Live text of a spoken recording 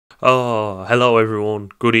Oh, hello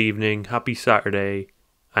everyone. Good evening. Happy Saturday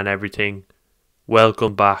and everything.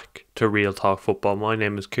 Welcome back to Real Talk Football. My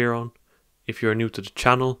name is Kieran. If you're new to the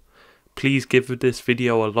channel, please give this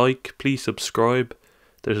video a like. Please subscribe.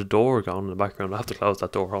 There's a door going in the background. I have to close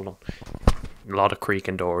that door. Hold on. A lot of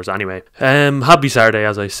creaking doors. Anyway, happy Saturday,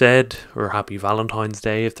 as I said, or happy Valentine's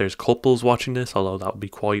Day if there's couples watching this, although that would be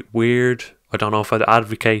quite weird. I don't know if I'd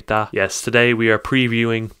advocate that. Yes, today we are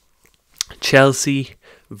previewing Chelsea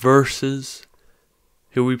versus,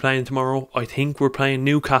 who are we playing tomorrow? I think we're playing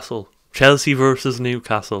Newcastle. Chelsea versus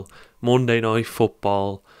Newcastle. Monday Night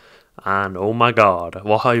Football. And oh my god,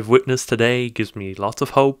 what I've witnessed today gives me lots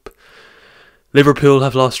of hope. Liverpool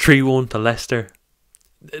have lost 3-1 to Leicester.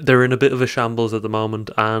 They're in a bit of a shambles at the moment,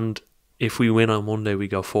 and if we win on Monday we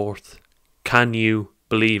go fourth. Can you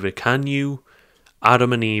believe it? Can you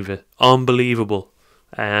Adam and Eve it? Unbelievable.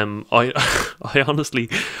 I honestly,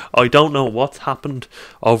 I don't know what's happened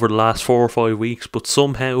over the last 4 or 5 weeks, but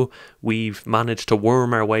somehow we've managed to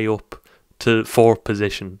worm our way up to 4th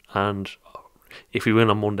position, and if we win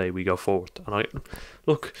on Monday we go 4th. And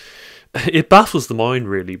look, it baffles the mind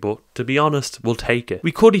really, but to be honest, we'll take it.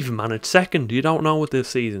 We could even manage 2nd. You don't know with this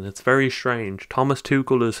season. It's very strange. Thomas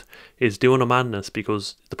Tuchel is doing a madness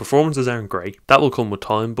because the performances aren't great. That will come with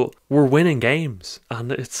time, but we're winning games,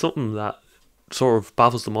 and it's something that sort of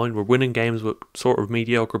baffles the mind. We're winning games with sort of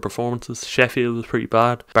mediocre performances. Sheffield was pretty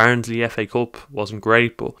bad. Barnsley FA Cup wasn't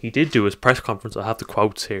great, but he did do his press conference. I have the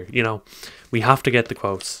quotes here. You know, we have to get the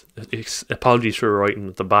quotes. Apologies for writing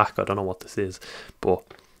at the back. I don't know what this is, but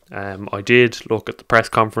I did look at the press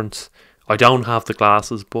conference. I don't have the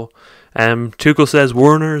glasses, but Tuchel says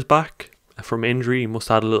Werner is back from injury. He must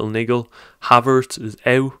have had a little niggle. Havertz is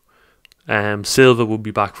out. Silva will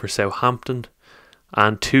be back for Southampton,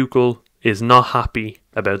 and Tuchel is not happy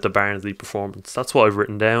about the Barnsley performance. That's what I've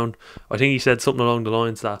written down. I think he said something along the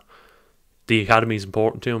lines that the academy is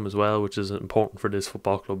important to him as well, which is important for this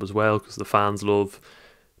football club as well, because the fans love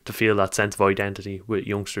to feel that sense of identity with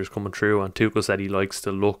youngsters coming through, and Tuchel said he likes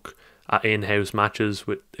to look at in-house matches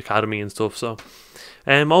with academy and stuff. So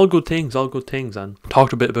all good things, and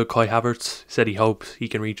talked a bit about Kai Havertz. Said he hopes he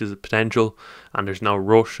can reach his potential and there's no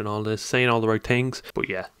rush and all this, saying all the right things. But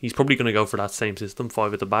yeah, he's probably going to go for that same system,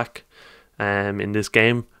 5 at the back in this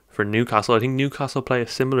game for Newcastle. I think Newcastle play a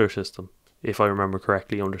similar system, if I remember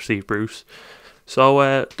correctly, under Steve Bruce.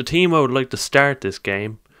 So the team I would like to start this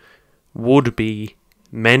game would be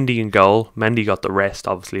Mendy in goal. Mendy got the rest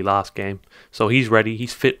obviously last game, so he's ready,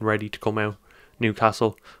 he's fit and ready to come out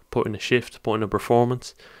Newcastle, put in a shift, put in a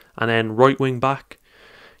performance. And then right wing back,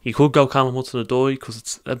 you could go Callum Hudson-Odoi because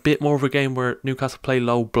it's a bit more of a game where Newcastle play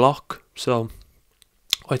low block, so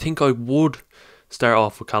I think I would start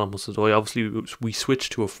off with Callum Hudson-Odoi. Obviously we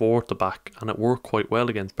switched to a 4 at the back and it worked quite well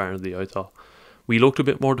against Barnsley. I thought we looked a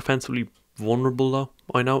bit more defensively vulnerable though,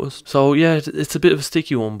 I noticed. So yeah, it's a bit of a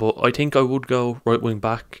sticky one, but I think I would go right wing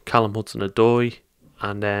back Callum Hudson-Odoi,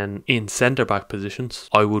 and then in centre back positions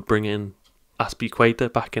I would bring in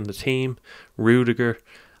Azpilicueta back in the team, Rudiger,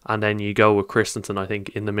 and then you go with Christensen. I think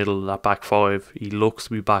in the middle of that back 5. He looks to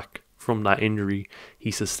be back from that injury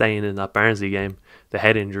he sustained in that Barnsley game, the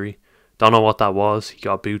head injury. Don't know what that was. He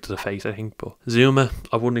got booed to the face, I think. But Zuma,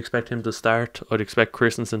 I wouldn't expect him to start. I'd expect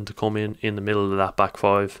Christensen to come in the middle of that back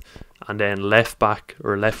 5. And then left back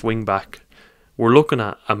or left wing back, we're looking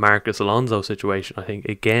at a Marcus Alonso situation, I think,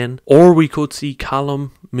 again. Or we could see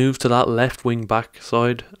Callum move to that left wing back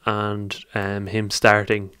side and him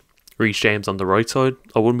starting Reece James on the right side.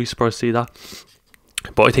 I wouldn't be surprised to see that.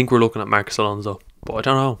 But I think we're looking at Marcus Alonso. But I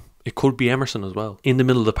don't know. It could be Emerson as well. In the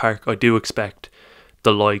middle of the park, I do expect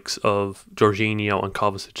the likes of Jorginho and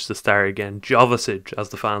Kovacic to start again. Jovicic, as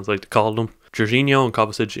the fans like to call them. Jorginho and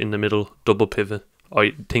Kovacic in the middle, double pivot.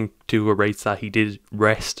 I think Tuchel rates that he did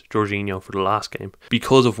rest Jorginho for the last game.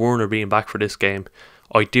 Because of Werner being back for this game,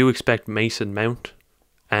 I do expect Mason Mount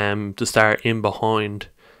to start in behind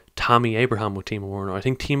Tammy Abraham with Timo Werner. I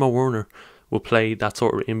think Timo Werner will play that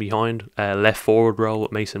sort of in behind left forward role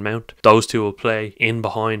with Mason Mount. Those two will play in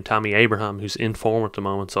behind Tammy Abraham, who's in form at the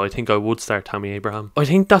moment, so I think I would start Tammy Abraham. I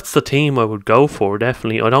think that's the team I would go for,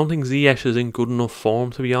 definitely. I don't think Ziyech is in good enough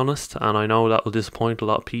form, to be honest, and I know that will disappoint a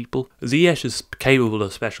lot of people. Ziyech is capable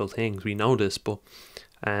of special things, we know this, but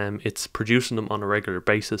it's producing them on a regular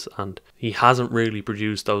basis, and he hasn't really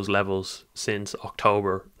produced those levels since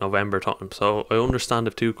October, November time. So I understand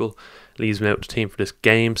if Tuchel leaves him out of the team for this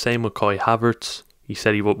game. Same with Kai Havertz. He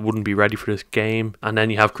said he wouldn't be ready for this game. And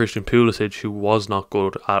then you have Christian Pulisic, who was not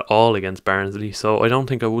good at all against Barnsley. So I don't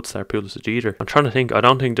think I would start Pulisic either. I'm trying to think. I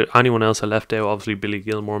don't think that anyone else I left out. Obviously Billy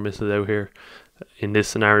Gilmore misses out here in this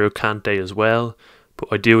scenario. Kante as well. But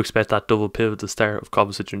I do expect that double pivot to start of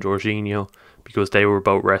Kovacic and Jorginho, because they were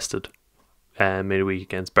both rested midweek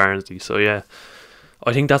against Barnsley. So yeah,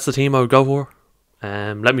 I think that's the team I would go for.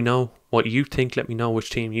 Let me know what you think. Let me know which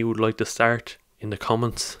team you would like to start in the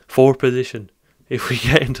comments. Fourth position. If we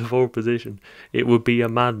get into fourth position, it would be a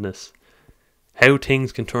madness. How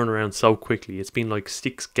things can turn around so quickly. It's been like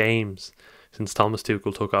 6 games since Thomas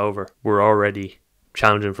Tuchel took over. We're already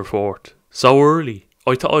challenging for fourth so early.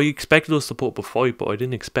 I expected us to put up a fight, but I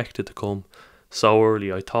didn't expect it to come so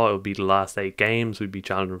early. I thought it would be the last 8 games we'd be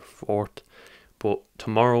challenging for fourth. But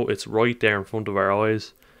tomorrow it's right there in front of our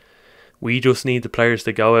eyes. We just need the players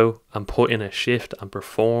to go out and put in a shift and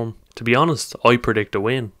perform. To be honest, I predict a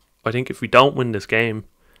win. I think if we don't win this game,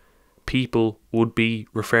 people would be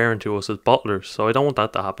referring to us as bottlers. So I don't want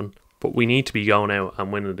that to happen. But we need to be going out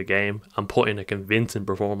and winning the game and put in a convincing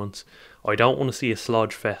performance. I don't want to see a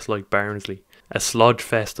sludge fest like Barnsley. A sludge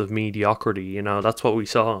fest of mediocrity. You know, that's what we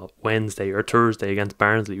saw Wednesday or Thursday against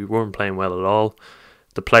Barnsley. We weren't playing well at all.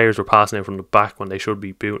 The players were passing out from the back when they should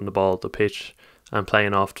be booting the ball at the pitch and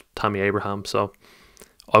playing off Tammy Abraham. So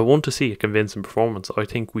I want to see a convincing performance. I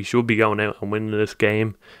think we should be going out and winning this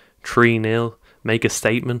game 3-0. Make a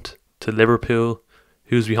statement to Liverpool.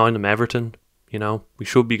 Who's behind them? Everton. You know, we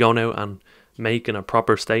should be going out and making a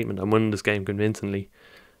proper statement and winning this game convincingly.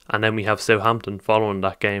 And then we have Southampton following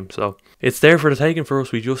that game. So it's there for the taking for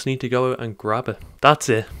us. We just need to go out and grab it. That's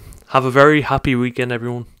it. Have a very happy weekend,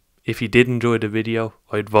 everyone. If you did enjoy the video,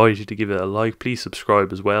 I advise you to give it a like. Please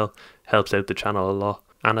subscribe as well. Helps out the channel a lot.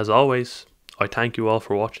 And as always, I thank you all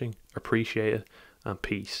for watching. Appreciate it. And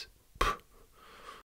peace.